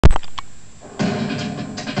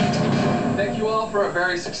all for a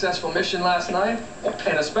very successful mission last night.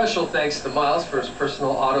 And a special thanks to Miles for his personal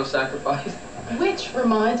auto sacrifice. Which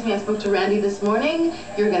reminds me, I spoke to Randy this morning.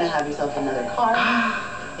 You're going to have yourself another car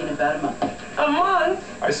in about a month. A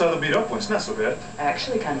month? I saw the beat up one. It's not so bad.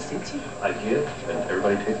 Actually, kind of suits you. I give, and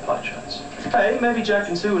everybody take pot shots. Hey, maybe Jack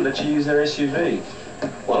and Sue would let you use their SUV.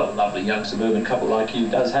 Well, a lovely young suburban couple like you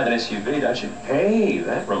does have an SUV, don't you? Hey,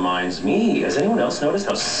 that reminds me. Has anyone else noticed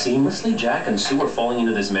how seamlessly Jack and Sue are falling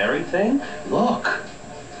into this married thing? Look,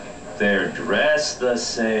 they're dressed the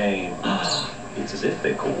same. It's as if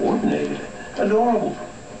they coordinated it. Adorable.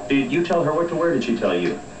 Did you tell her what to wear, or did she tell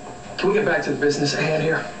you? Can we get back to the business at hand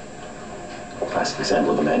here? Classic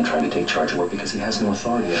example of a man trying to take charge of work because he has no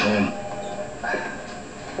authority at home.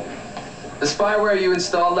 The spyware you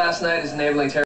installed last night is enabling terror.